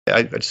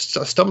I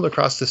just stumbled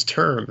across this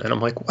term, and I'm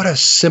like, what a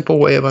simple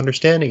way of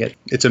understanding it.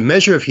 It's a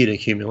measure of heat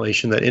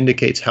accumulation that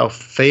indicates how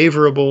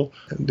favorable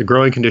the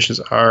growing conditions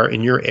are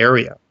in your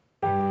area.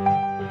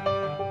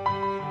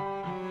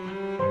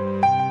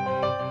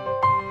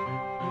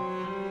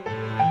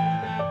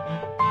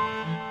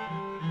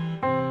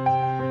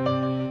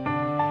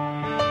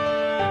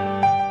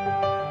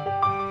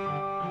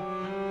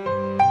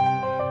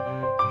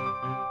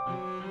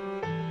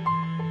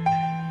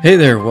 Hey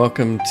there,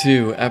 welcome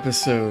to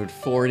episode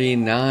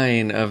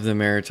 49 of the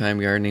Maritime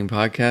Gardening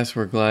Podcast.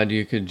 We're glad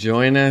you could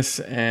join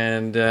us.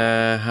 And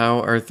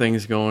how are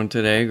things going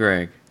today,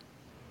 Greg?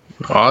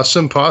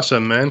 Awesome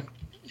possum, man.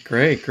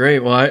 Great.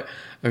 Well, I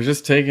was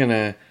just taking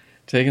a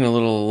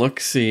little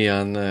look-see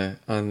on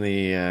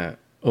the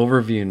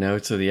overview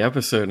notes of the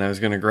episode, and I was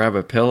going to grab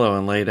a pillow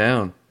and lay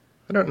down.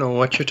 I don't know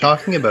what you're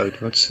talking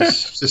about. What's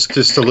this?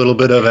 just a little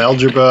bit of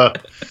algebra.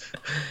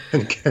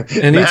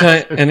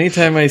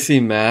 Anytime I see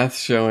math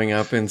showing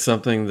up in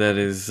something that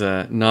is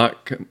not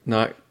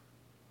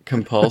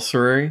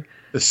compulsory,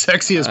 the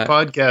sexiest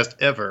podcast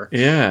ever.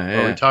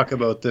 Yeah. We talk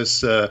about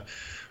this.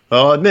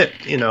 I'll admit,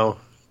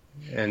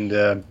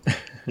 and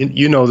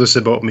you know this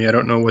about me. I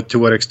don't know to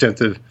what extent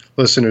the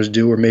listeners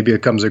do, or maybe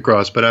it comes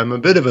across, but I'm a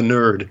bit of a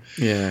nerd.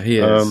 Yeah, he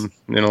is.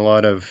 In a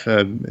lot of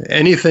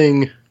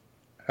anything.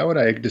 How would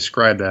I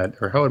describe that?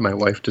 Or how would my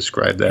wife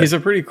describe that? He's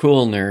a pretty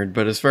cool nerd,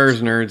 but as far as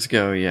nerds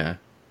go, yeah.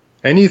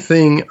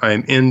 Anything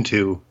I'm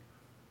into,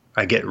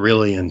 I get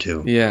really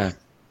into. Yeah.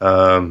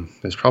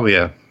 There's probably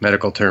a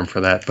medical term for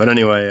that. But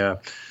anyway,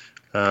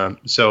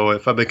 so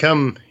if I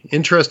become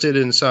interested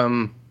in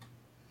something,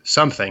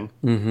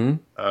 mm-hmm.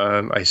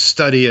 I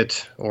study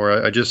it,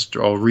 or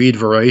I'll read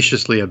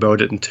voraciously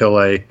about it until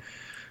I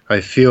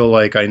feel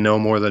like I know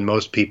more than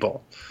most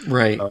people.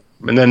 Right.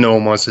 And then no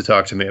one wants to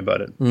talk to me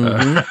about it.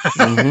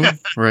 Mm-hmm.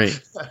 Right.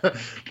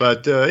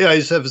 But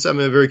I'm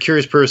a very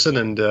curious person,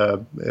 and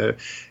the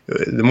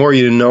more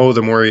you know,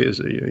 the more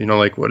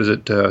like what is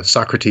it?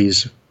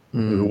 Socrates,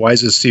 the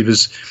wisest. He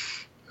was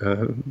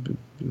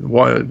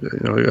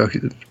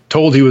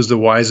told he was the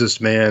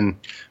wisest man.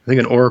 I think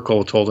an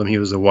oracle told him he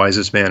was the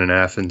wisest man in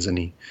Athens,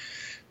 and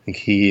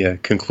he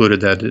concluded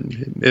that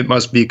it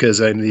must be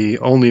because I'm the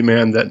only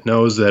man that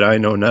knows that I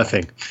know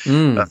nothing.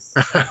 Yeah.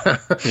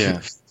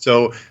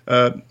 So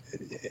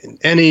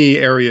any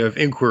area of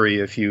inquiry,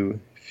 if you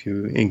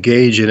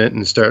engage in it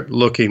and start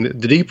looking,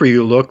 the deeper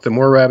you look, the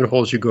more rabbit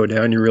holes you go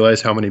down, you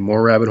realize how many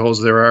more rabbit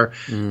holes there are.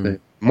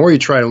 The more you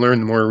try to learn,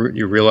 the more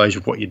you realize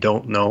what you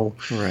don't know.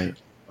 Right.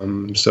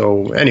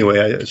 So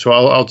anyway,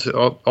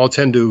 I'll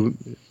tend to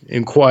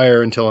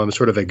inquire until I'm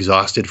sort of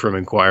exhausted from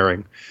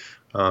inquiring.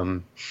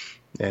 So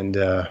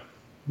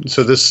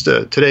this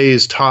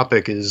today's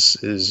topic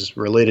is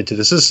related to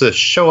this. This is a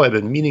show I've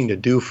been meaning to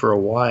do for a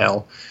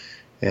while,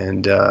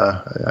 and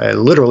I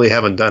literally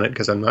haven't done it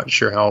because I'm not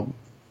sure how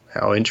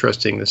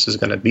interesting this is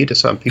going to be to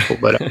some people.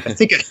 But I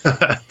think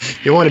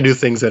you want to do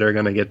things that are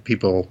going to get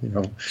people,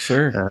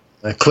 sure,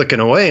 clicking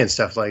away and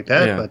stuff like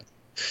that. Yeah.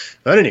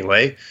 But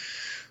anyway,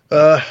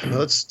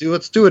 let's do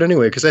it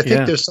anyway, because I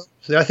think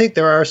I think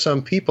there are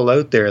some people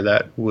out there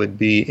that would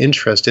be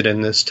interested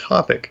in this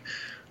topic.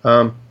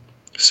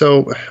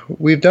 So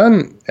we've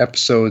done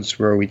episodes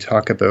where we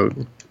talk about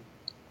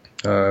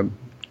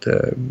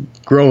the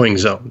growing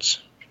zones,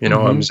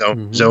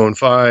 zone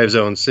 5,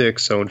 zone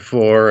 6, zone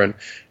 4,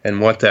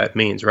 and what that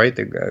means, right?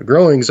 The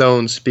growing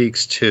zone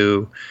speaks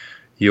to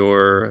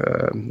your,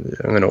 I'm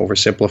going to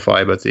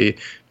oversimplify, but the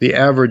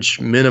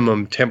average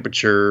minimum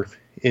temperature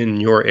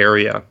in your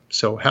area.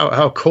 So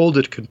how cold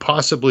it could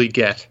possibly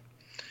get.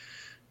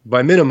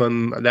 By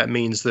minimum, that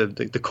means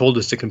the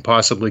coldest it can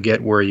possibly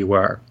get where you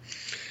are.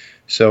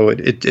 So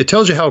it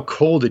tells you how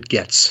cold it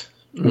gets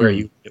where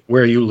you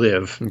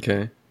live.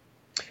 Okay.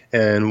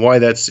 And why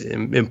that's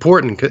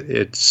important.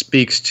 It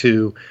speaks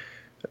to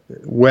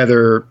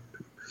whether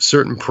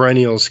certain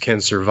perennials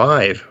can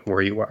survive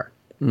where you are.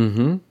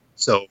 Mm-hmm.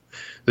 So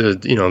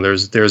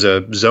there's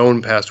a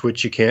zone past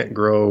which you can't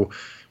grow,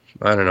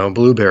 I don't know,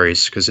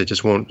 blueberries, because it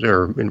just won't.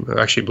 Or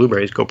actually,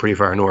 blueberries go pretty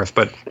far north,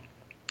 but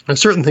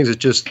there's certain things that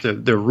just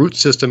the root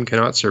system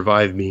cannot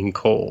survive being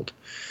cold.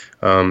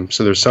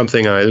 So there's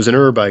an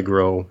herb I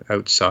grow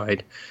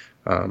outside,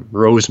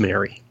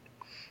 rosemary,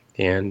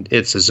 and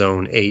it's a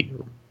zone 8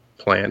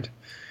 plant,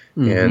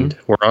 and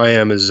where I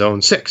am is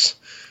zone 6.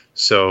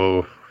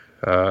 So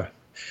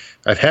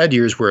I've had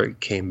years where it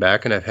came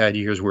back, and I've had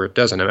years where it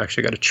doesn't. I've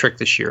actually got a trick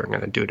this year I'm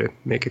going to do to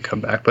make it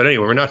come back. But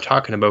anyway, we're not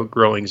talking about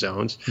growing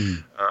zones.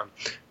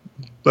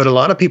 But a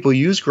lot of people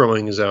use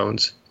growing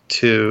zones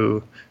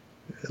to,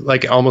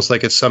 almost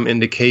like it's some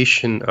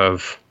indication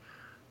of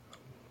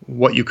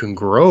what you can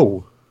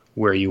grow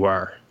where you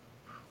are,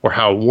 or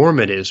how warm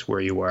it is where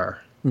you are.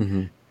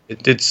 Mm-hmm.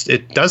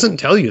 It doesn't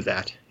tell you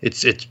that.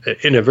 It's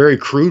in a very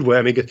crude way.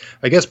 I mean,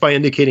 I guess by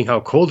indicating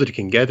how cold it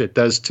can get, it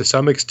does to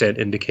some extent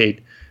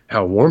indicate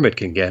how warm it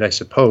can get, I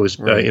suppose,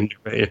 right. in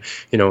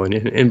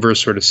an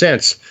inverse sort of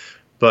sense.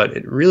 But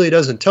it really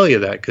doesn't tell you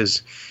that,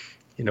 because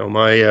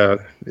my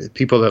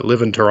people that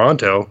live in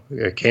Toronto,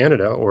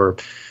 Canada, or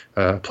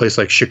A place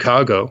like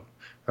Chicago,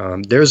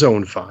 they're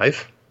zone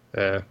 5,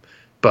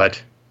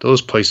 but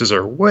those places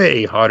are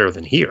way hotter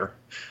than here.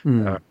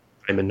 I'm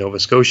in Nova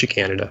Scotia,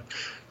 Canada,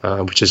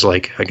 which is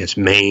like, I guess,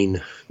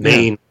 Maine,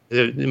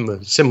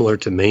 similar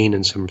to Maine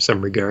in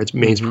some regards.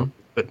 Maine's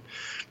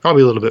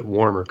probably a little bit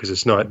warmer because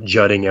it's not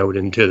jutting out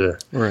into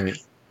the. Right.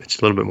 It's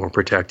a little bit more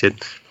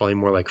protected. Probably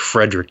more like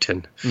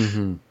Fredericton.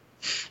 No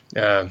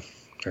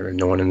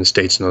one in the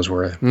States knows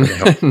where the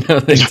hell. No,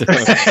 they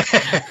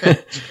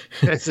don't.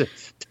 That's a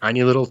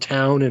tiny little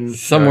town in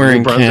somewhere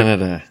in Brunswick.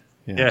 Canada.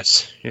 Yeah.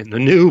 Yes, in the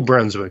New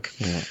Brunswick.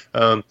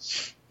 Yeah.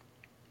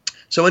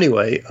 So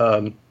anyway,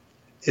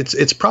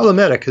 it's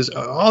problematic because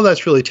all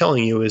that's really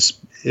telling you is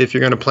if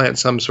you're going to plant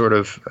some sort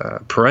of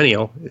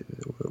perennial,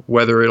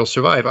 whether it'll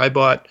survive. I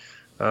bought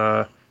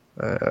a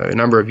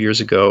number of years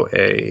ago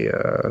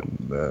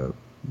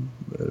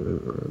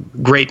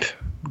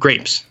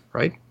grapes,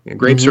 right? And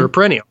grapes are a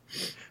perennial.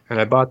 And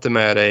I bought them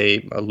at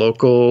a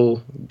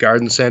local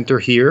garden center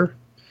here.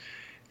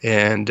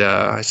 And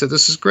I said,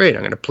 this is great.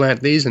 I'm going to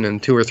plant these, and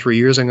in 2 or 3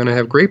 years, I'm going to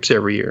have grapes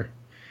every year.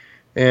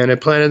 And I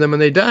planted them,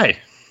 and they died.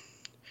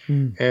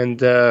 And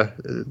the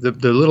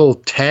little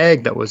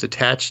tag that was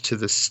attached to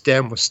the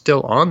stem was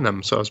still on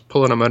them, so I was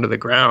pulling them out of the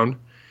ground.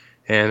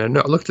 And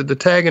I looked at the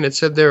tag, and it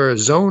said they're a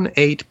Zone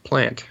 8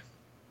 plant.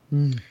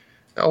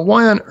 Now,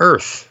 why on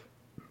earth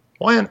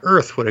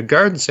would a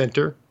garden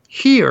center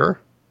here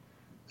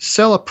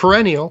sell a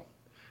perennial?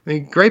 I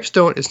mean, grapes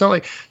don't, it's not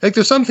like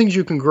there's some things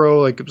you can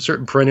grow, like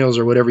certain perennials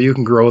or whatever, you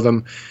can grow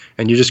them,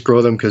 and you just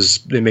grow them because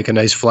they make a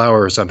nice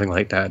flower or something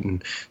like that,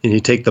 and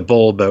you take the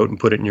bulb out and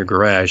put it in your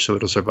garage so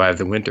it'll survive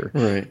the winter.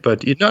 Right.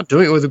 But you're not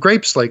doing it with the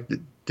grapes. Like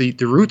the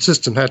root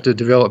system had to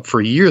develop for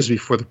years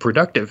before they're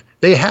productive.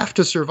 They have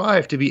to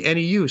survive to be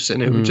any use,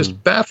 and it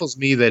just baffles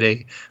me that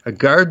a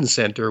garden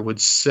center would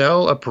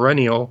sell a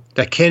perennial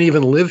that can't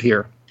even live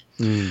here.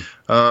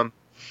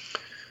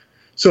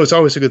 So it's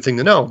always a good thing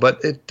to know,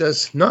 but it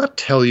does not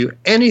tell you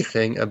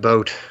anything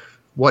about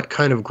what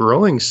kind of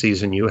growing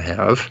season you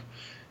have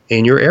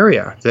in your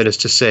area. That is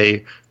to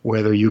say,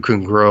 whether you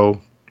can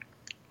grow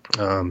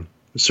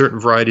certain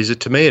varieties of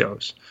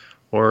tomatoes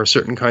or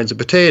certain kinds of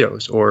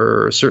potatoes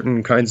or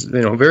certain kinds of,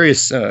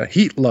 various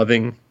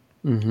heat-loving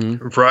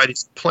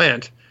varieties of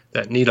plant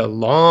that need a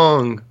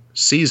long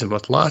season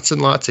with lots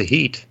and lots of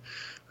heat.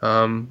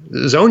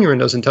 Zone you're in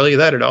doesn't tell you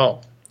that at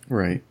all.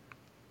 Right.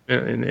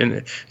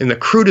 In the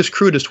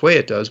crudest way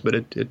it does, but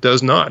it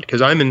does not,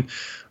 because I'm in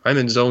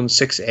Zone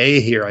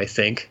 6A here, I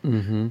think,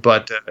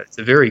 but it's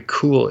a very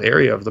cool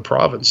area of the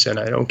province, and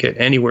I don't get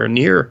anywhere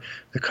near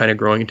the kind of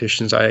growing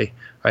conditions I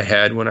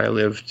had when I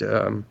lived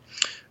a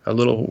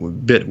little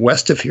bit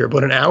west of here,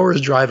 about an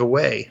hour's drive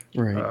away.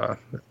 Right.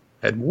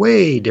 Had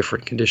way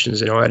different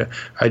conditions.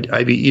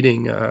 I'd be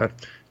eating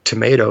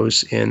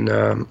tomatoes in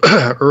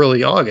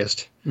early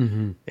August,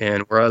 and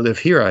where I live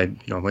here,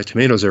 my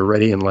tomatoes are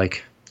ready in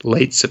like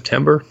late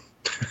September.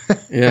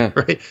 Yeah.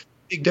 Right.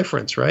 Big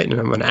difference, right? And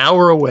I'm an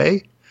hour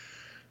away.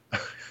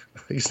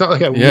 It's not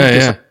like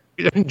I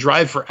didn't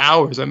drive for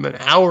hours. I'm an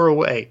hour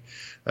away.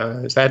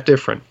 Is that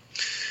different?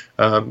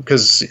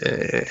 Because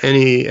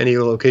any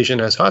location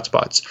has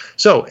hotspots.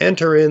 So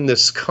enter in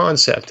this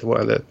concept.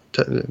 Well, the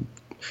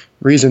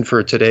reason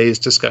for today's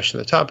discussion,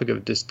 the topic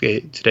of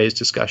today's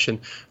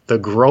discussion, the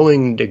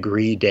growing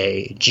degree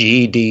day,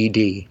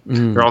 GDD.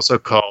 They're also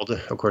called,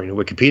 according to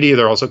Wikipedia,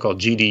 they're also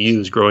called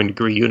GDUs, growing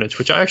degree units,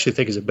 which I actually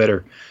think is a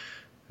better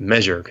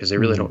measure because they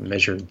really don't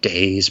measure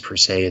days per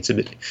se. It's a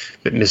bit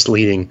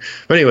misleading.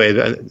 But anyway,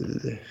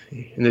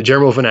 in the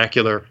general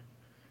vernacular,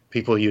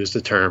 people use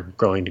the term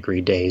growing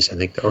degree days, I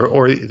think,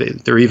 or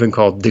they're even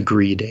called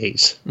degree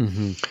days.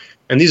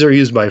 And these are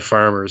used by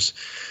farmers.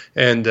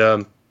 And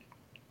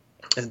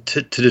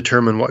to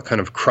determine what kind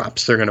of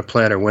crops they're going to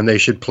plant or when they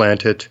should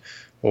plant it,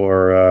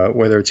 or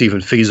whether it's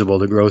even feasible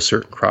to grow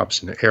certain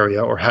crops in the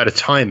area, or how to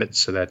time it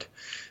so that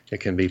it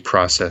can be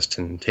processed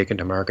and taken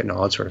to market and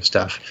all that sort of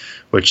stuff,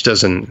 which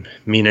doesn't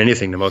mean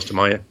anything to most of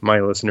my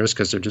listeners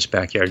because they're just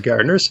backyard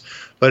gardeners,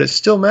 but it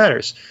still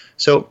matters.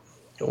 So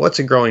what's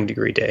a growing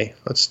degree day?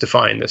 Let's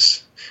define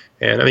this.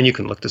 And I mean, you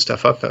can look this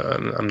stuff up.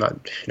 I'm not,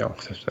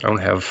 I don't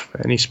have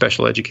any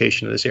special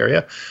education in this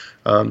area.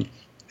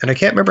 And I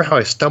can't remember how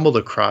I stumbled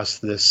across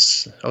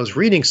this. I was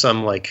reading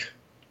some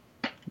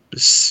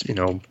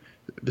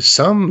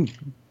some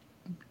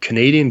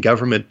Canadian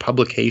government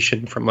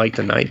publication from like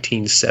the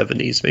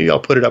 1970s. Maybe I'll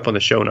put it up on the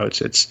show notes.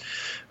 It's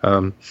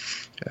I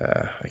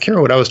can't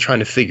remember what I was trying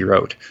to figure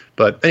out.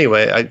 But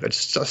anyway, I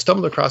just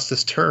stumbled across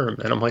this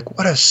term, and I'm like,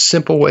 what a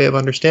simple way of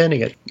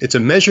understanding it. It's a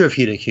measure of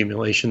heat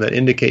accumulation that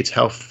indicates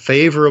how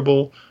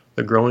favorable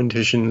the growing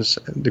conditions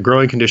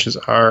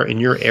are in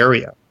your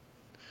area.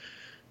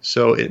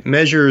 So it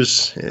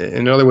measures,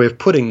 another way of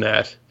putting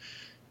that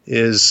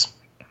is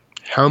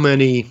how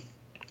many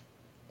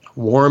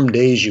warm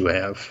days you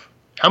have.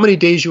 How many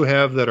days you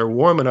have that are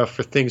warm enough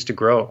for things to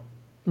grow.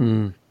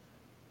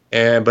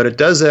 But it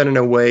does that in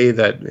a way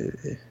that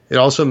it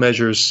also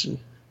measures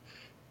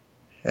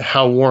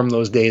how warm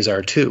those days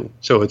are too.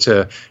 So it's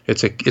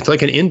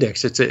like an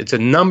index. It's a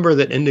number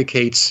that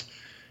indicates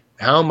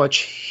how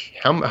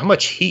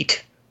much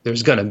heat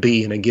there's going to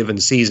be in a given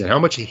season. How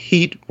much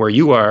heat where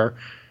you are,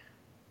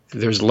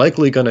 there's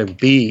likely going to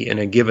be in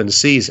a given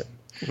season.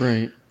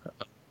 Right.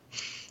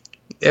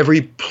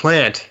 Every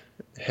plant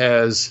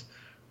has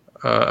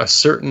a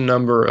certain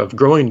number of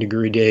growing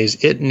degree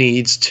days it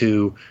needs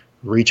to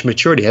reach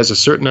maturity. It has a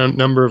certain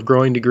number of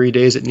growing degree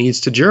days it needs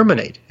to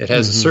germinate. It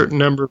has a certain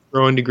number of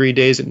growing degree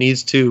days it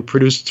needs to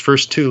produce its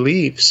first 2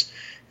 leaves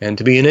and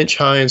to be an inch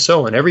high and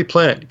so on. Every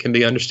plant can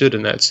be understood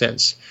in that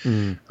sense.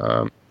 And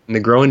the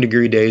growing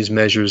degree days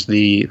measures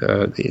the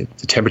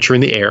temperature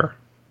in the air.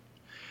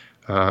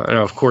 And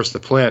of course, the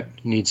plant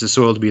needs the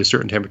soil to be a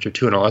certain temperature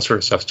too, and all that sort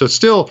of stuff. So it's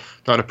still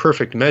not a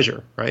perfect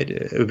measure, right?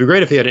 It would be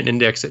great if they had an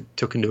index that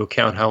took into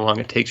account how long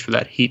it takes for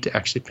that heat to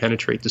actually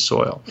penetrate the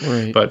soil.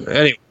 Right. But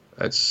anyway,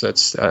 that's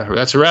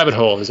a rabbit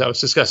hole, as I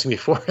was discussing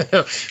before.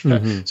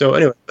 So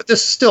anyway, but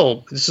this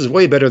is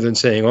way better than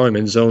saying, "Oh, I'm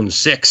in zone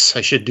 6.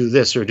 I should do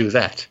this or do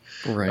that."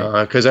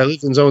 Right. Because I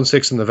live in zone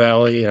 6 in the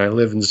valley, and I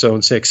live in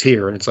zone 6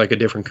 here, and it's like a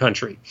different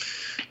country.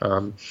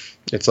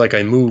 It's like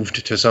I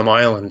moved to some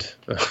island.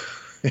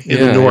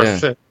 In the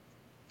north.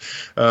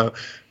 Yeah.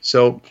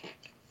 So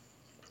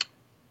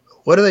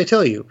what do they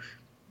tell you?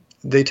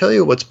 They tell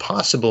you what's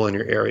possible in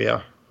your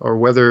area or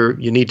whether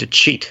you need to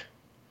cheat.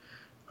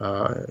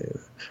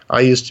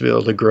 I used to be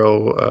able to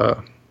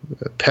grow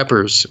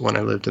peppers when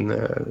I lived in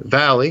the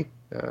valley.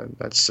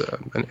 That's a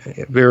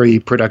very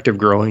productive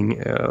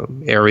growing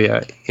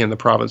area in the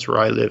province where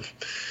I live.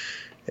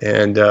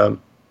 And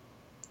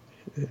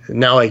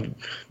now I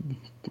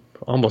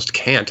almost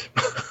can't.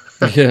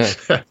 Yeah.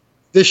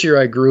 This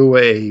year I grew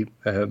a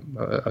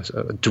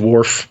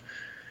dwarf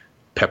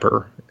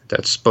pepper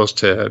that's supposed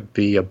to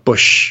be a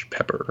bush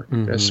pepper.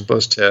 It's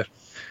supposed to,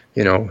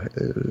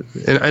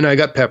 and I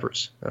got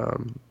peppers.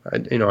 I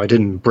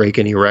didn't break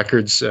any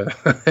records.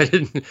 I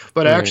didn't,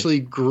 but I actually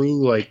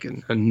grew like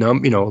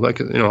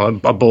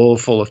a bowl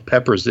full of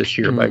peppers this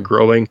year by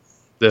growing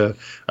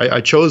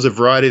I chose a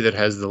variety that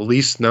has the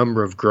least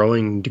number of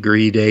growing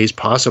degree days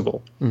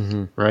possible.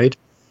 Right.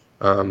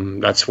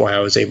 That's why I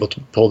was able to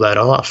pull that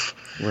off.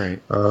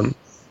 Right.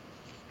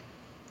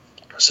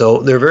 So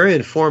they're very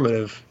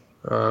informative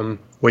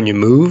when you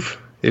move.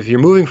 If you're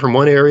moving from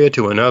one area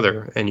to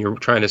another and you're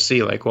trying to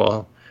see like,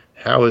 well,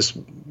 how is,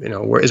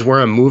 where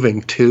I'm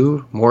moving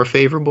to more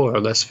favorable or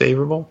less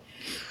favorable?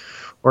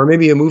 Or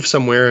maybe you move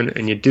somewhere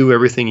and you do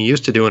everything you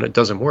used to do and it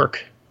doesn't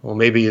work. Well,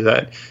 maybe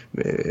that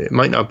it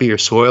might not be your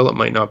soil. It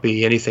might not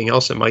be anything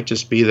else. It might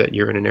just be that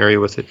you're in an area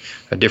with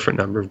a different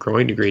number of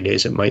growing degree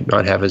days. It might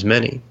not have as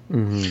many.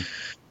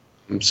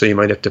 So you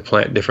might have to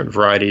plant different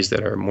varieties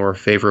that are more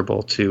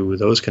favorable to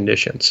those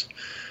conditions.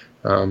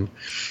 And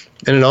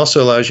it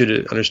also allows you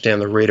to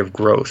understand the rate of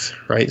growth,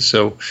 right?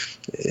 So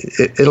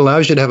it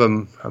allows you to have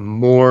a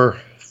more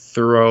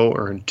thorough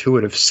or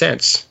intuitive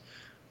sense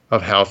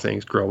of how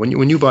things grow.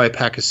 When you buy a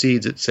pack of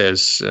seeds, it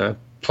says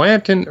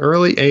plant in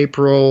early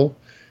April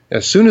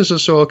as soon as the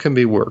soil can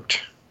be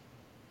worked.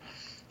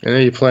 And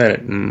then you plant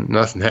it and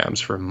nothing happens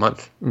for a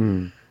month.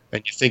 And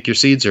you think your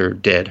seeds are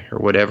dead or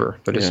whatever.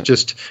 But it's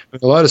just,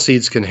 a lot of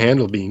seeds can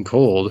handle being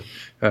cold,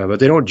 but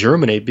they don't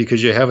germinate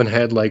because you haven't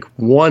had like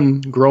one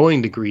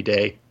growing degree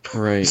day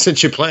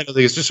since you planted.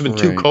 It's just been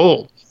too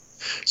cold.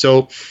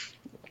 So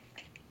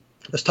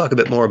let's talk a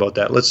bit more about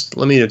that.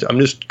 I'm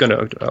just going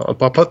to, I'll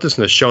put this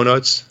in the show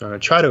notes,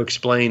 try to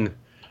explain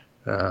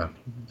the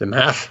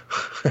math.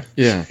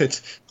 Yeah.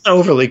 It's not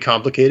overly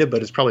complicated,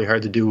 but it's probably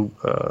hard to do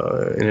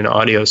in an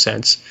audio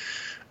sense.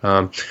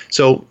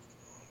 So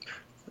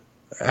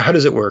how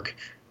does it work?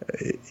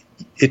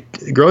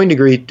 Growing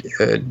degree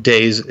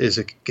days is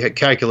a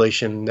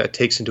calculation that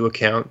takes into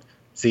account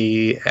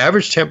the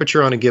average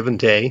temperature on a given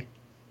day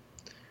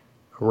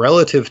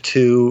relative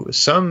to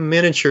some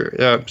minimum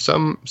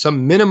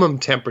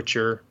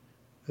temperature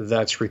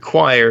that's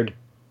required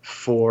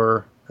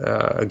for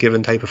a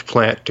given type of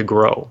plant to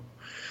grow.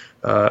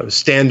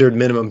 Standard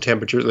minimum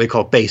temperature, they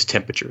call base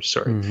temperatures,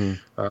 sorry.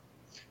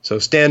 So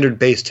standard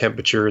base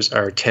temperatures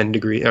are 10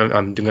 degrees.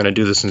 I'm going to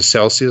do this in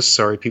Celsius.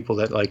 Sorry, people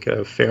that like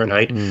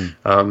Fahrenheit.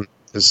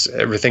 Because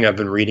everything I've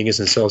been reading is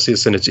in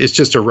Celsius, and it's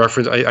just a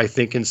reference. I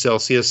think in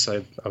Celsius.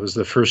 I was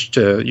the first.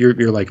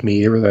 You're like me.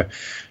 You were the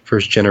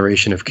first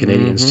generation of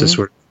Canadians to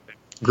sort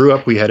of grew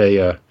up. We had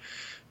a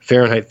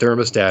Fahrenheit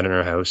thermostat in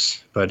our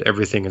house, but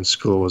everything in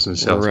school was in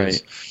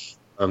Celsius.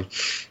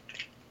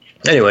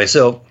 Anyway,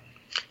 so.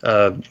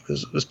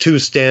 Two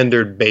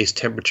standard base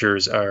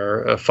temperatures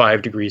are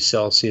 5 degrees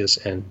Celsius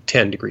and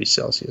 10 degrees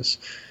Celsius,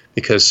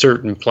 because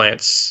certain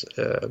plants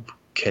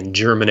can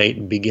germinate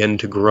and begin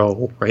to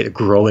grow, right? A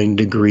growing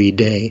degree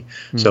day.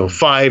 So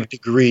 5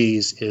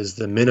 degrees is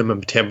the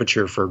minimum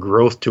temperature for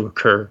growth to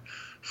occur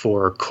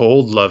for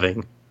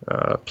cold-loving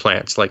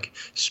plants, like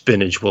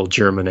spinach will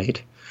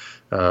germinate,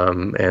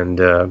 and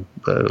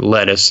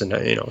lettuce,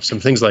 and some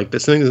things like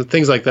this,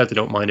 things like that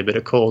don't mind a bit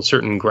of cold.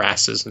 Certain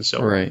grasses and so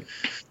on. Right.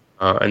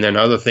 And then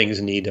other things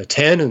need a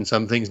 10, and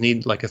some things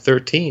need like a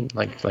 13.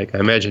 Like I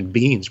imagine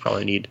beans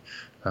probably need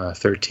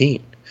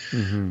 13.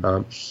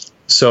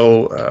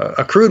 So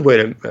a crude way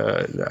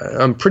to,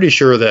 I'm pretty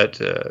sure that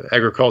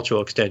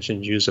agricultural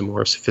extensions use a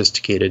more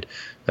sophisticated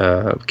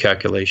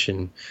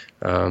calculation.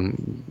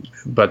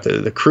 But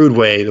the crude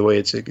way, the way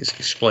it's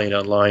explained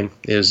online,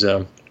 is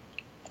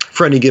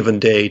for any given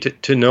day,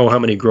 to know how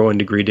many growing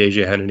degree days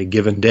you had in a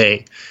given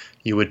day,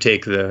 you would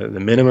take the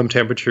minimum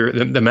temperature,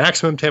 the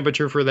maximum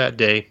temperature for that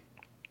day,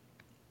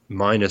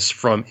 minus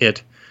from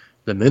it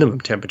the minimum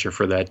temperature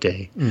for that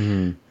day,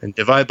 and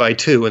divide by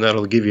 2, and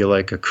that'll give you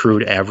like a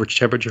crude average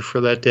temperature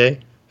for that day.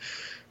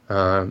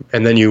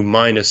 And then you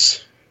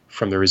minus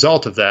from the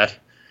result of that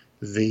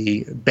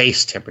the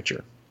base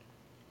temperature.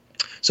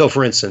 So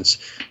for instance,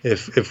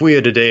 if we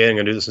had a day, I'm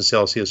going to do this in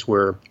Celsius,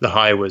 where the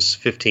high was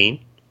 15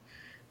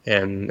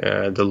 and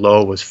the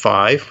low was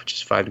 5, which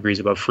is 5 degrees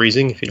above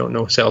freezing if you don't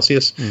know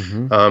Celsius.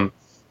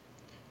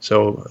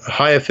 So a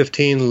high of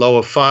 15, low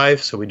of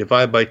 5, so we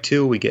divide by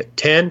 2, we get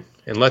 10.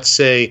 And let's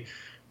say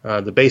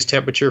the base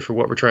temperature for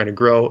what we're trying to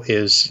grow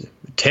is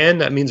 10.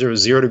 That means there was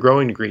 0 to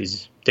growing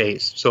degrees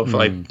days. So if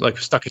I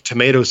stuck a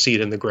tomato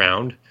seed in the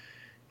ground,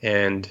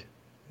 and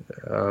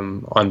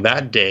on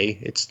that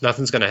day,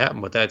 nothing's going to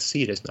happen with that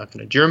seed. It's not going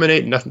to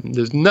germinate.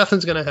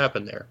 Nothing's going to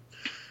happen there.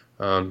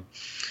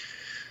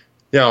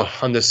 Now,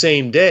 on the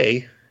same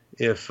day,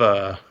 if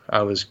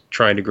I was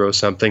trying to grow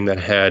something that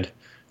had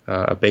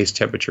a base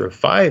temperature of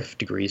 5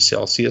 degrees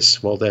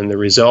Celsius, well, then the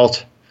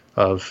result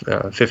of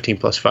 15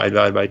 plus 5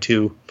 divided by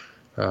 2,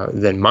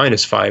 then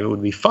minus 5, it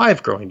would be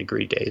 5 growing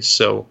degree days.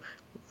 So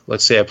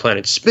let's say I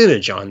planted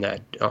spinach on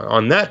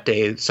that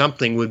day,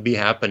 something would be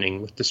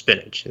happening with the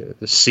spinach.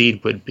 The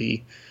seed would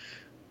be,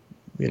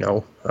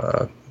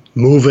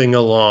 moving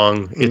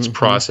along its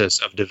process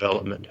of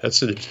development.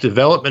 That's its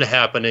development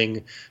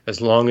happening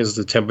as long as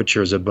the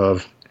temperature is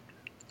above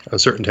a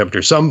certain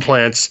temperature. Some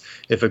plants,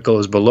 if it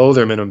goes below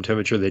their minimum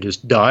temperature, they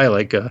just die,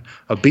 like a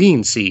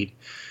bean seed,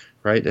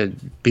 right?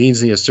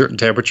 Beans need a certain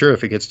temperature.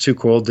 If it gets too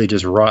cold, they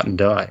just rot and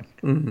die.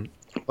 Well,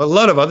 a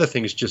lot of other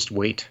things just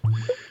wait.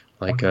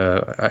 Like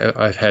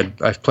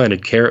I've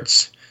planted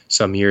carrots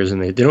some years,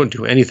 and they don't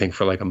do anything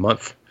for like a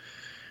month,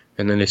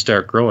 and then they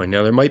start growing.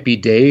 Now there might be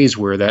days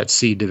where that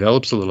seed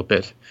develops a little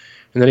bit,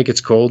 and then it gets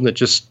cold and it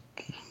just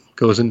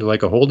goes into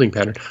like a holding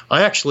pattern.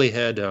 I actually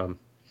had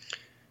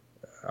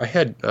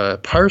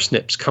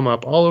parsnips come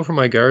up all over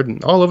my garden,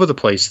 all over the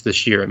place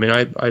this year. I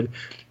mean,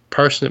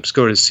 parsnips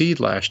go to seed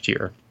last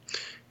year,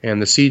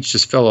 and the seeds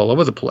just fell all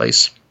over the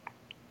place,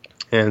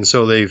 and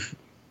so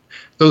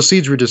those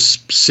seeds were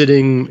just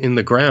sitting in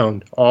the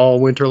ground all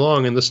winter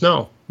long in the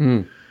snow.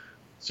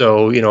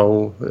 So,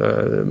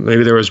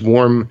 maybe there was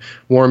warm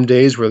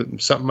days where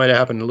something might have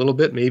happened a little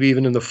bit. Maybe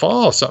even in the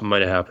fall, something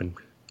might have happened.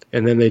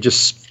 And then they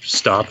just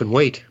stop and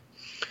wait.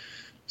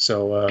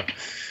 So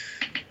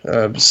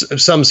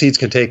some seeds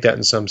can take that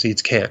and some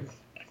seeds can't.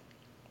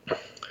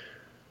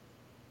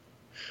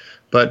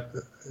 But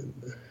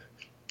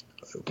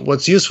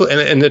what's useful,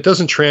 and it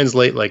doesn't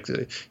translate, like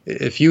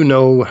if you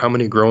know how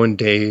many growing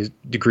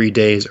degree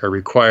days are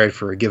required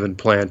for a given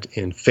plant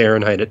in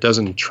Fahrenheit, it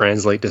doesn't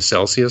translate to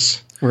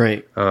Celsius.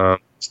 Right.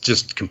 It's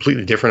just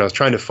completely different.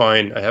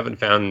 I haven't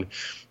found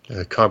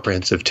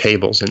comprehensive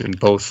tables in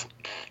both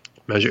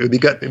measures.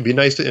 It'd be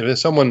nice if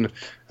someone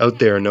out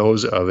there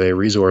knows of a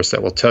resource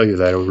that will tell you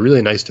that. It would be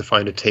really nice to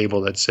find a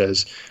table that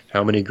says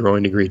how many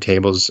growing degree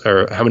days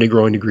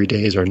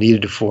are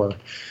needed for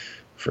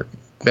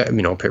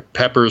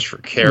peppers, for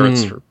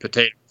carrots, for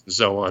potatoes, and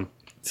so on.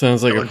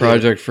 Sounds like a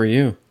project for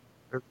you.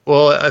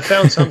 Well, I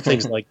found some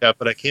things like that,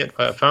 but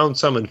I found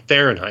some in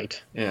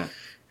Fahrenheit. Yeah.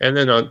 And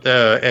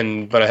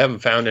then, but I haven't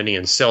found any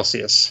in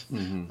Celsius.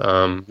 And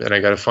I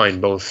got to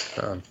find both.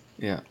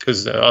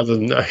 Because other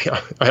than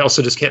I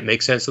also just can't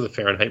make sense of the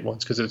Fahrenheit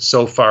ones because it's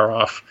so far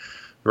off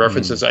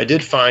references. I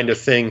did find a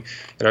thing,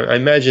 and I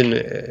imagine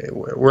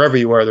wherever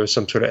you are, there's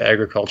some sort of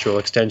agricultural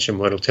extension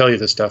that'll tell you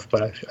this stuff.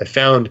 But I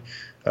found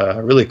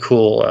a really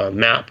cool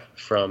map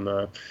from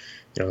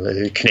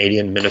the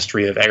Canadian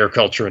Ministry of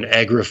Agriculture and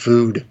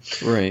Agri-Food.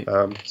 Right.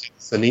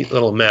 It's a neat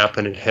little map,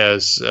 and it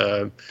has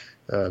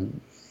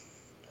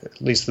at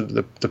least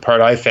the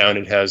part I found,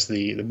 it has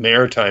the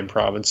maritime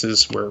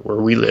provinces where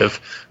we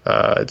live.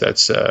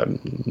 That's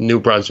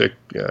New Brunswick,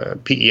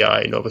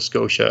 PEI, Nova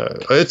Scotia.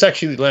 It's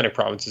actually the Atlantic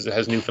provinces. It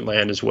has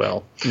Newfoundland as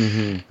well,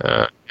 and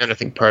I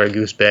think part of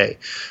Goose Bay.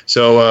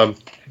 So,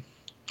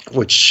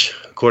 which,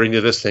 according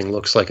to this thing,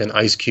 looks like an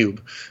ice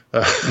cube.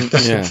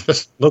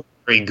 Doesn't look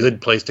a very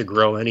good place to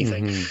grow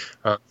anything.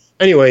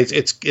 Anyways,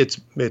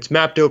 it's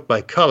mapped out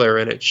by color,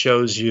 and it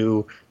shows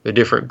you the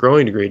different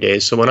growing degree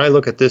days. So when I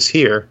look at this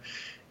here,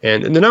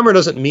 and the number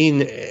doesn't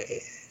mean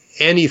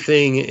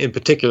anything in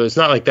particular. It's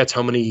not like that's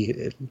how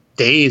many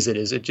days it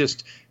is.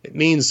 It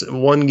means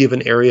one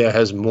given area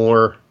has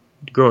more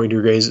growing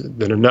degrees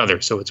than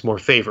another, so it's more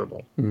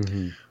favorable.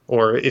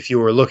 Or if you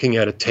were looking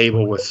at a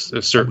table with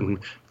certain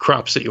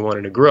crops that you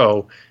wanted to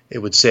grow, it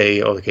would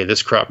say, okay,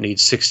 this crop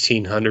needs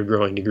 1,600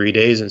 growing degree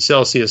days in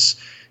Celsius.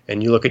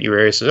 And you look at your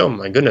area and say, oh,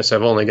 my goodness,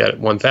 I've only got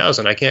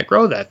 1,000. I can't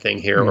grow that thing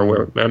here.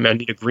 Or I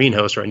need a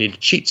greenhouse, or I need to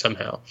cheat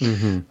somehow.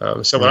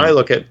 So when I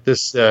look at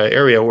this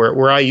area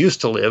where I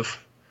used to live,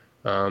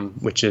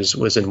 which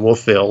was in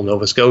Wolfville,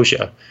 Nova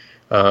Scotia.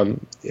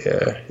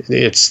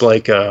 It's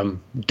like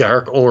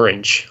dark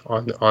orange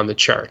on the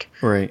chart,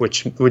 right?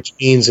 Which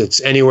means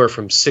it's anywhere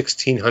from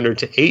 1,600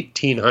 to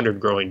 1,800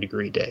 growing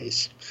degree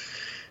days.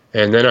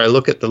 And then I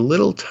look at the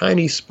little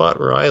tiny spot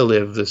where I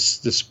live,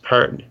 this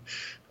part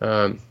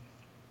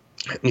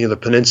near the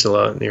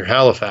peninsula, near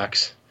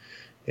Halifax,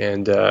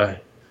 and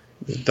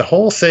the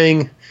whole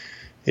thing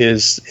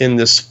is in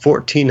this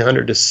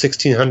 1,400 to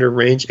 1,600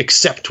 range,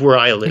 except where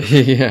I live.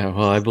 Yeah,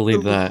 well, I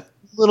believe that.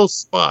 Little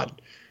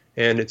spot.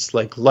 And it's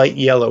like light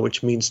yellow,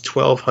 which means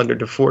 1,200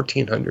 to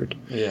 1,400.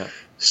 Yeah.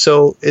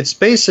 So it's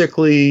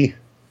basically,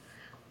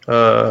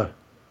 how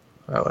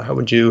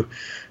would you,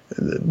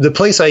 the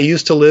place I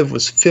used to live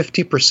was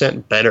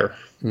 50% better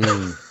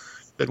than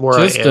where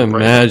Just I am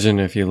imagine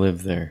if you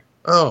lived there.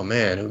 Oh,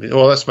 man.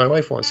 Well, that's my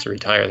wife wants to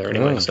retire there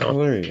anyway.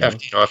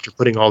 After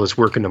putting all this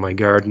work into my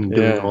garden,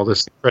 doing all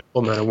this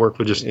incredible amount of work,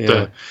 we'll just,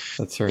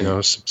 that's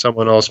right.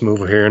 Someone else move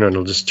here and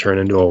it'll just turn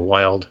into a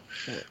wild,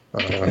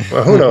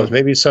 well, who knows?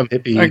 Maybe some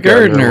hippie. A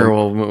gardener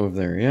will move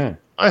there, yeah.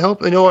 I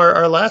hope.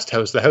 Our last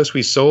house, the house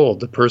we sold,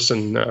 the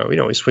person,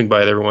 we swing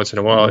by it every once in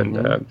a while,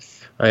 and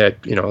I had,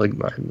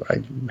 I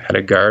had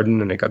a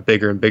garden, and it got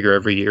bigger and bigger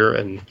every year,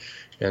 and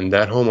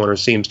that homeowner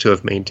seems to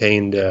have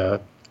maintained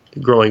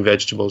growing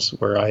vegetables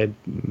where I had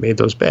made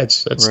those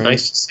beds. That's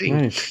nice to see.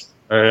 Nice.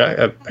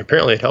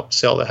 Apparently, it helped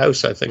sell the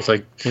house. I think.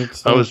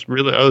 I was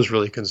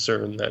really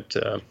concerned that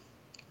it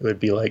would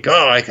be like,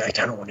 oh, I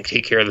don't want to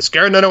take care of this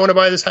garden. I don't want to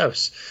buy this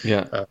house.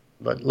 Yeah.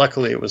 But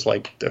luckily, it was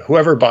like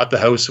whoever bought the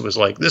house, it was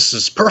like, this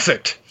is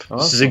perfect. Awesome.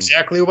 This is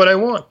exactly what I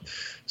want.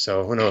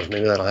 So who knows?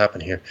 Maybe that'll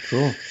happen here.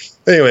 Cool.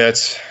 Anyway,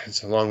 it's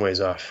a long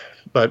ways off.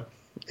 But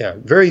yeah,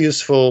 very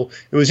useful.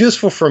 It was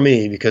useful for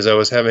me because I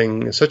was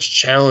having such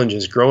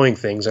challenges growing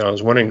things, and I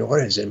was wondering, what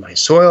is in my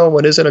soil?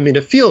 What is it? I mean,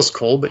 it feels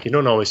cold, but you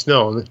don't always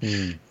know.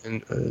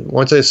 And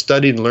once I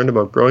studied and learned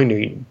about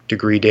growing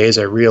degree days,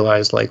 I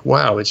realized,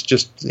 wow, it's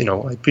just,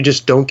 we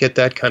just don't get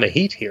that kind of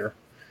heat here.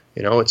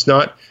 It's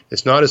not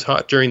as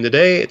hot during the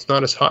day, it's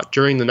not as hot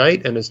during the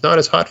night, and it's not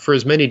as hot for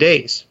as many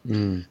days.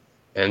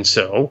 And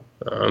so,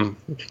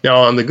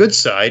 now on the good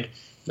side,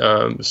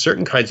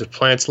 certain kinds of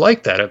plants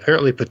like that,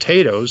 apparently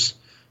potatoes,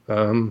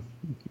 kind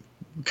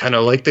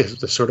of like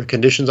the sort of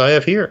conditions I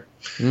have here.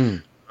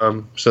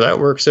 So that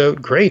works out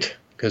great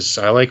because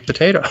I like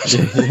potatoes.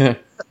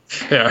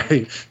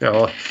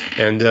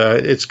 And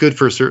it's good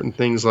for certain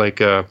things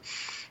like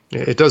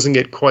it doesn't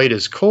get quite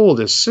as cold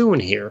as soon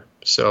here.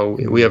 So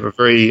we have a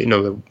very,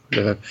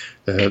 the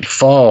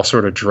fall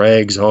sort of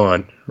drags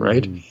on,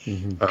 right?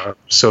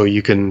 So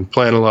you can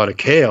plant a lot of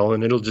kale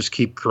and it'll just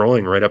keep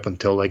growing right up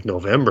until like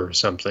November or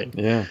something.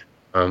 Yeah.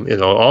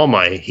 All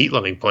my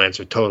heat-loving plants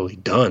are totally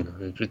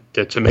done.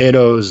 The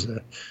tomatoes,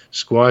 the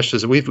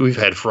squashes, we've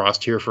had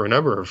frost here for a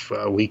number of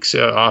weeks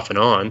off and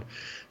on.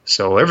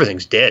 So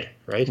everything's dead,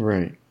 right?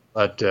 Right.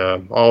 But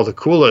all the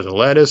cooler, the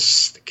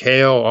lettuce, the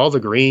kale, all the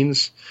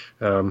greens,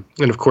 and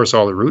of course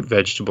all the root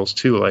vegetables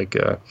too, like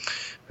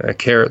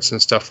carrots and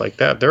stuff like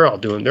that. They're all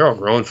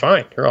growing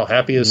fine. They're all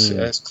happy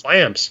as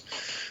clams.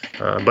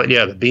 But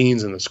yeah, the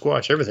beans and the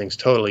squash, everything's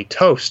totally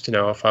toast.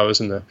 If I was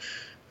in the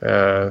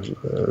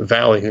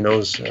valley, who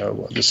knows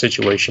what the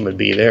situation would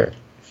be there.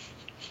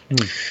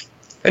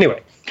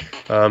 Anyway,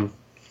 I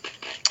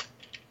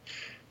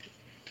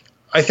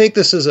think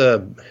this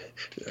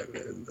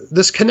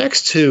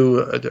connects to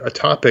a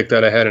topic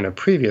that I had in a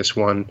previous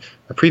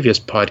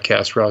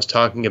podcast where I was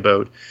talking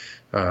about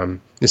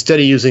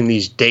instead of using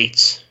these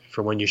dates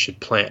for when you should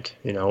plant,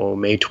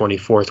 May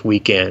 24th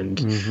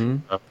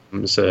weekend.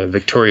 It's a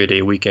Victoria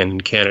Day weekend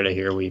in Canada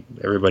here.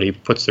 Everybody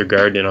puts their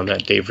garden in on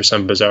that day for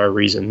some bizarre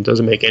reason. It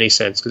doesn't make any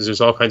sense because there's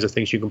all kinds of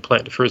things you can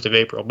plant the 1st of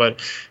April. But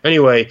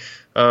anyway,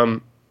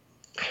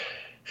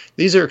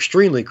 these are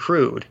extremely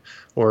crude,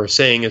 or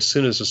saying as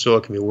soon as the soil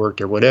can be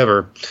worked or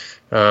whatever.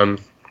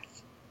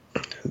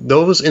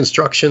 Those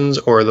instructions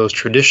or those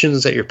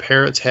traditions that your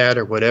parents had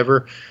or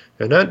whatever,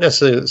 they're not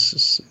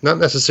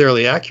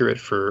necessarily accurate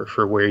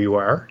for where you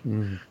are.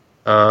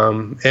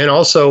 And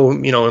also,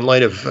 in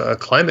light of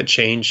climate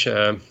change,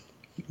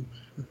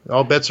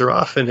 all bets are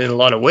off in a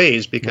lot of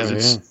ways because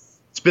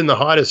it's been the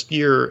hottest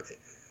year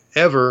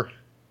ever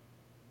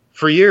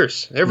for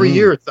years. Every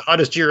year it's the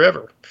hottest year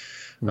ever.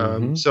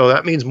 So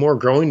that means more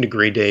growing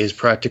degree days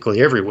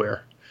practically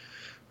everywhere.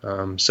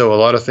 So a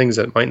lot of things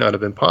that might not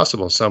have been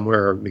possible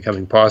somewhere are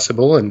becoming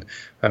possible, and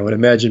I would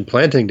imagine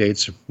planting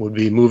dates would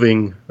be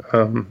moving,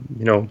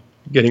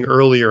 getting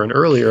earlier and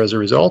earlier as a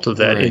result of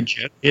that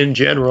in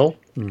general,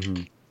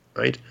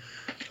 right?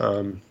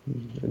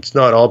 It's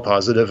not all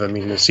positive. I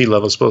mean, the sea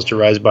level is supposed to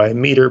rise by a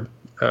meter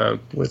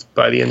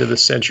by the end of the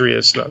century.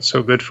 It's not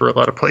so good for a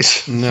lot of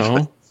places.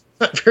 No.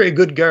 Not very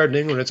good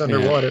gardening when it's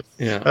underwater.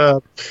 Yeah.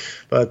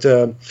 But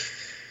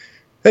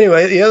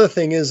anyway, the other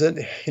thing is that,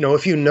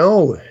 if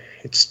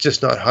it's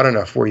just not hot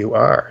enough where you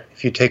are,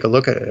 if you take a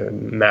look at a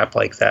map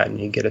like that and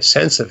you get a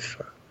sense of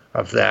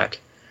that,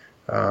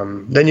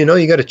 then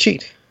you got to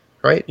cheat,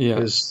 right? Yeah.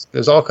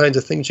 There's all kinds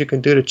of things you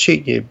can do to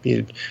cheat.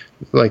 You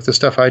like the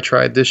stuff I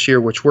tried this year,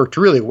 which worked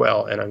really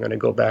well, and I'm going to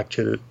go back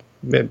to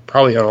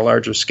probably on a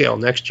larger scale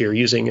next year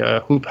using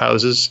hoop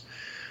houses.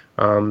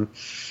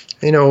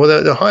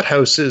 The hot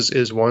house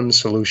is one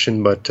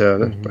solution, but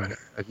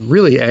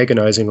really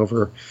agonizing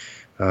over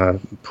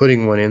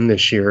putting one in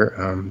this year.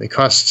 It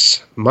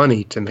costs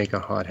money to make a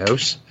hot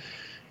house,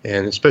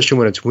 and especially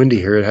when it's windy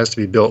here, it has to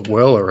be built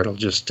well or it'll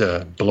just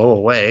blow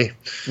away.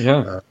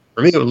 Yeah.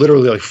 For me, it would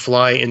literally like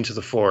fly into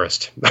the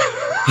forest.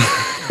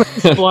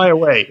 Fly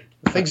away.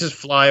 Things just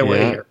fly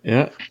away here.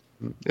 Yeah.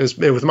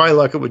 With my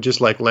luck, it would just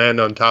like land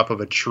on top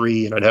of a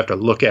tree, and I'd have to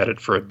look at it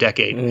for a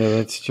decade. Yeah,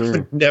 that's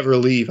true. Never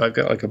leave. I've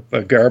got like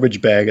a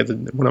garbage bag at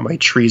one of my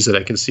trees that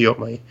I can see out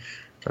my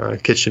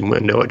kitchen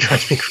window. It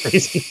drives me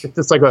crazy.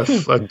 It's like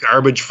a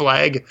garbage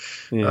flag.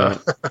 Yeah.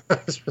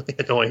 It's really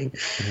annoying.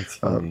 That's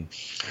funny.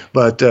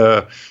 But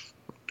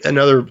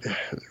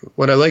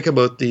what I like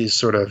about these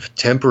sort of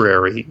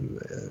temporary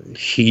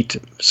heat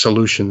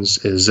solutions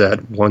is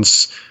that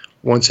once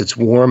it's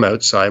warm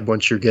outside,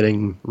 once you're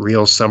getting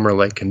real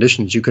summer-like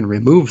conditions, you can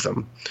remove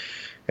them.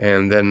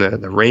 And then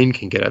the rain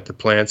can get at the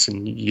plants,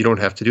 and you don't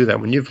have to do that.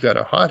 When you've got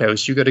a hot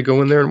house, you got to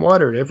go in there and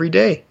water it every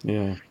day.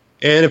 Yeah.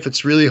 And if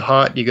it's really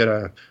hot, you got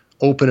to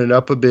open it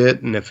up a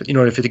bit. And if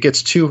it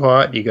gets too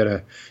hot, you got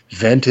to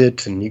vent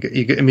it. And you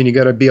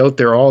got to be out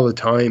there all the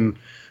time,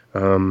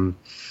 and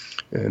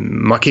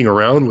mucking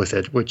around with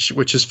it,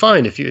 which is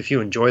fine if you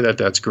enjoy that.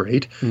 That's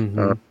great.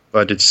 Mm-hmm.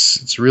 But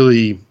it's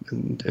really,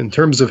 in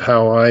terms of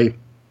how I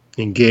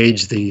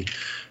engage the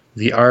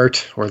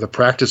art or the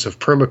practice of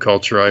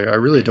permaculture, I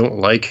really don't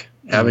like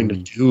having to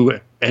do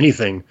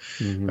anything.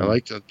 Mm-hmm. I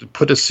like to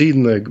put a seed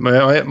in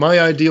my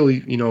ideal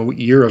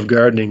year of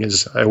gardening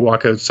is I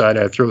walk outside,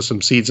 I throw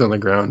some seeds on the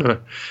ground, and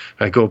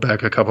I go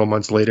back a couple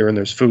months later and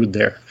there's food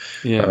there.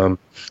 Yeah.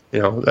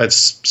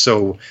 That's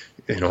so.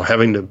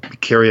 Having to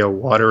carry a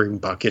watering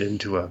bucket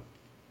into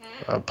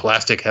a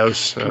plastic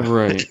house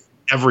right.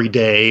 every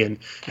day and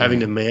having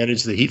to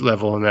manage the heat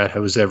level in that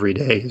house every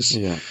day is,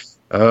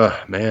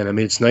 man, I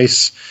mean, it's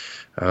nice.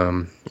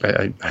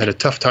 I had a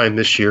tough time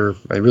this year.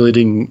 I really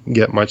didn't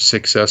get much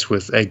success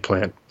with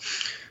eggplant.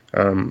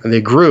 And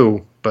they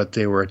grew, but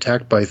they were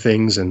attacked by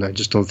things, and I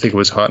just don't think it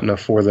was hot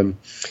enough for them.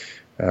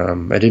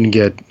 I didn't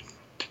get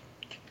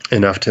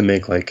enough to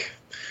make like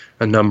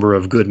a number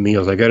of good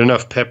meals. I got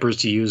enough peppers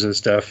to use and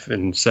stuff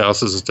and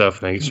salsas and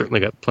stuff, and I certainly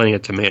got plenty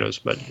of tomatoes,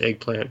 but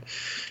eggplant,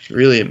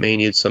 really it may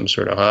need some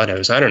sort of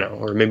hothouse. I don't know,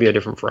 or maybe a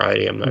different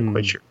variety. I'm not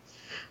quite sure.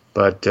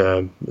 But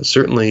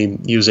certainly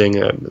using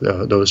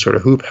those sort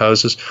of hoop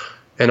houses.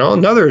 And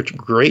another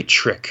great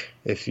trick,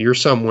 if you're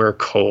somewhere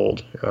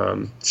cold,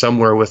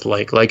 somewhere with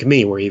like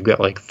me, where you've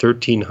got like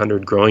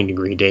 1,300 growing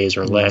degree days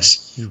or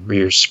less, where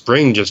your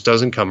spring just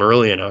doesn't come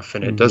early enough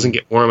and it doesn't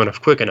get warm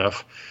enough quick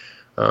enough,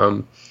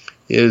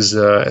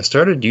 I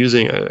started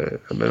using,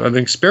 I've been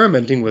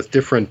experimenting with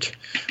different,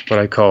 what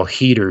I call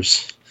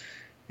heaters.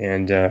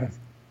 And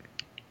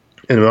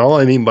all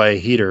I mean by a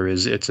heater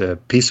is it's a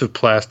piece of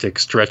plastic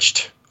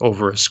stretched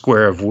over a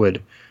square of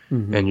wood.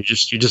 And you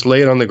just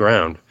lay it on the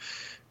ground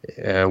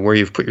where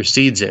you've put your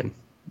seeds in.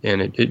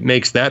 And it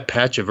makes that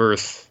patch of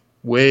earth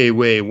way,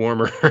 way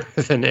warmer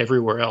than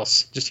everywhere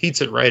else. Just heats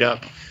it right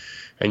up.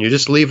 And you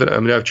just leave it. I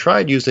mean, I've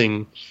tried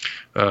using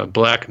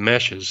black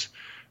meshes,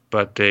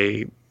 but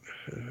the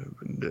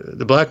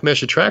black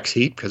mesh attracts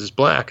heat because it's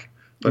black,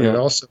 but it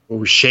also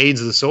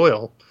shades the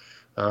soil.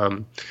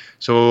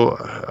 So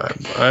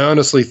I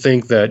honestly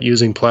think that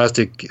using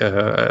plastic,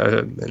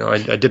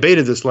 I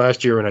debated this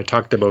last year and I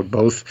talked about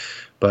both,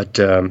 but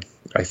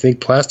I think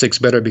plastic's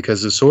better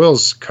because the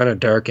soil's kind of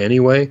dark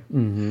anyway.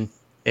 Mm-hmm.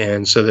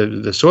 And so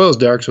the soil's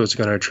dark, so it's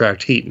going to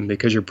attract heat. And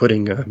because you're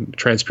putting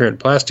transparent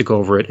plastic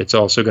over it, it's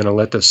also going to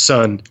let the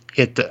sun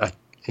hit at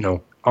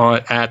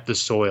the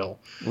soil.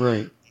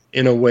 Right.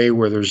 In a way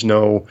where there's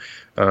no,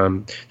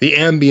 the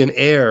ambient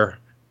air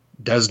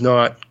does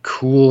not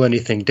cool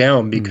anything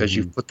down because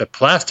you've put the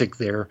plastic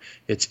there.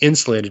 It's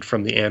insulated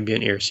from the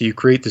ambient air. So you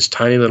create this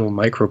tiny little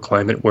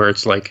microclimate where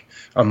it's like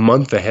a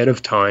month ahead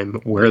of time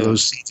where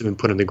those seeds have been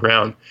put in the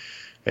ground.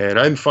 And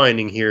I'm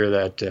finding here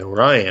that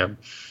where I am,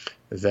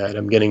 that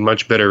I'm getting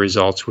much better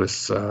results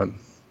with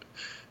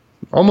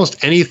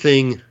almost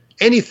anything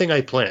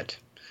I plant.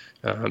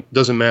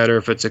 Doesn't matter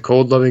if it's a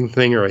cold-loving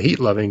thing or a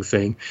heat-loving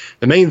thing.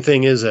 The main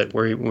thing is that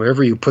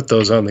wherever you put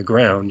those on the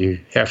ground, you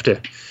have to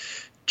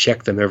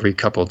check them every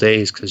couple of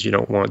days because you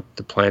don't want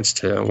the plants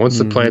to. Once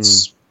the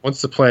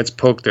plants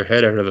poke their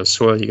head out of the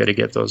soil, you got to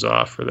get those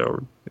off,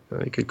 or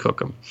they could cook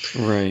them.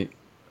 Right.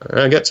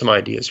 I got some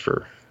ideas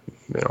for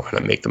how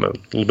to make them a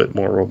little bit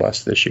more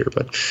robust this year,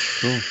 but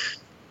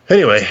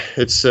anyway,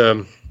 it's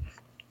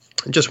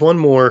just one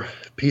more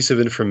piece of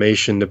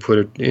information to put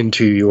it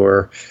into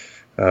your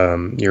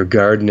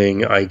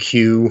gardening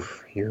IQ,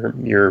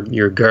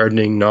 your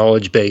gardening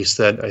knowledge base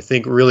that I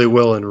think really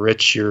will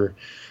enrich your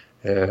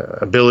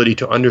ability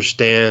to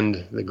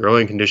understand the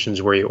growing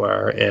conditions where you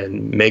are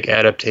and make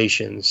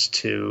adaptations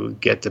to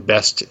get the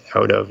best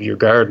out of your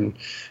garden,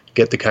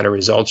 get the kind of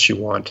results you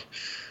want.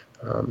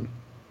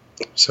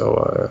 So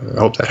I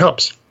hope that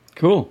helps.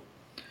 Cool.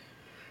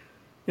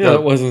 Yeah,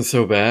 that wasn't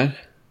so bad.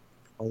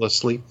 Fall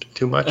asleep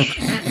too much?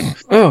 Yeah.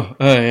 I'm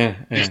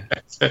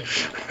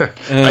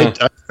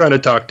trying to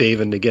talk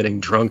Dave into getting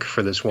drunk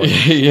for this one.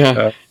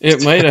 Yeah,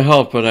 it might have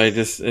helped, but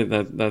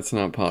that's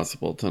not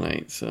possible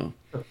tonight. So,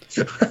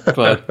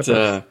 but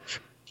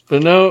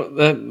no,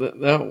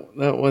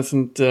 that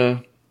wasn't.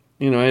 I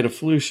had a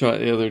flu shot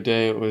the other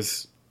day. It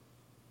was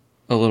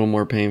a little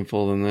more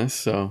painful than this.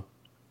 So,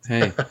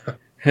 hey,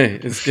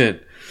 it's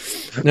good.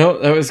 No,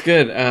 that was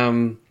good.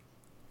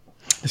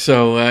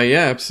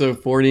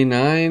 Episode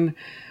 49.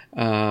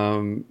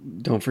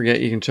 Don't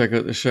forget you can check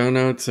out the show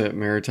notes at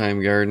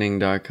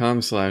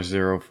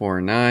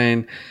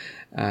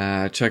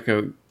maritimegardening.com/049. Check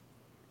out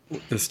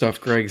the stuff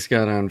Greg's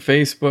got on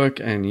Facebook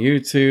and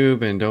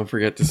YouTube, and don't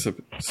forget to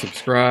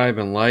subscribe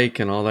and like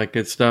and all that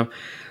good stuff.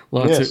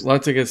 Lots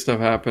of good stuff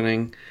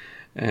happening,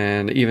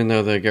 and even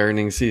though the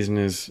gardening season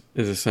is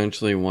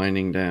essentially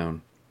winding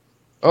down.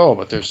 Oh,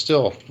 but there's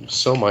still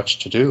so much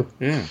to do.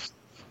 Yeah.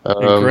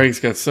 And Greg's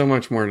got so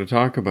much more to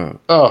talk about.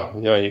 Oh,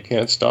 yeah, you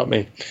can't stop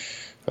me.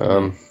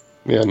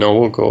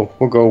 We'll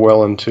go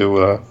well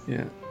into I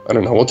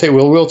don't know.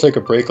 We'll take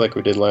a break like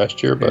we did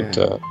last year, but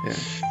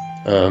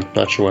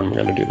not sure when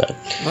we're going to do that.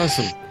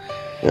 Awesome.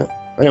 Yeah.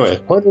 Anyway,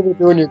 plenty to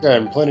do in your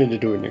garden.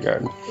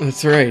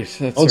 That's right.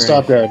 Don't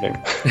stop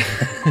gardening.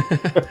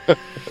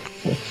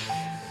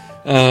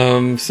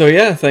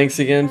 Thanks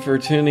again for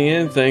tuning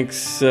in.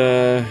 Thanks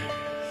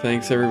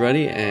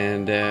everybody,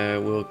 and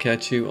we'll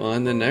catch you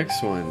on the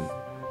next one.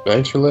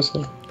 Thanks for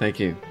listening. Thank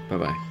you.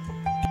 Bye-bye.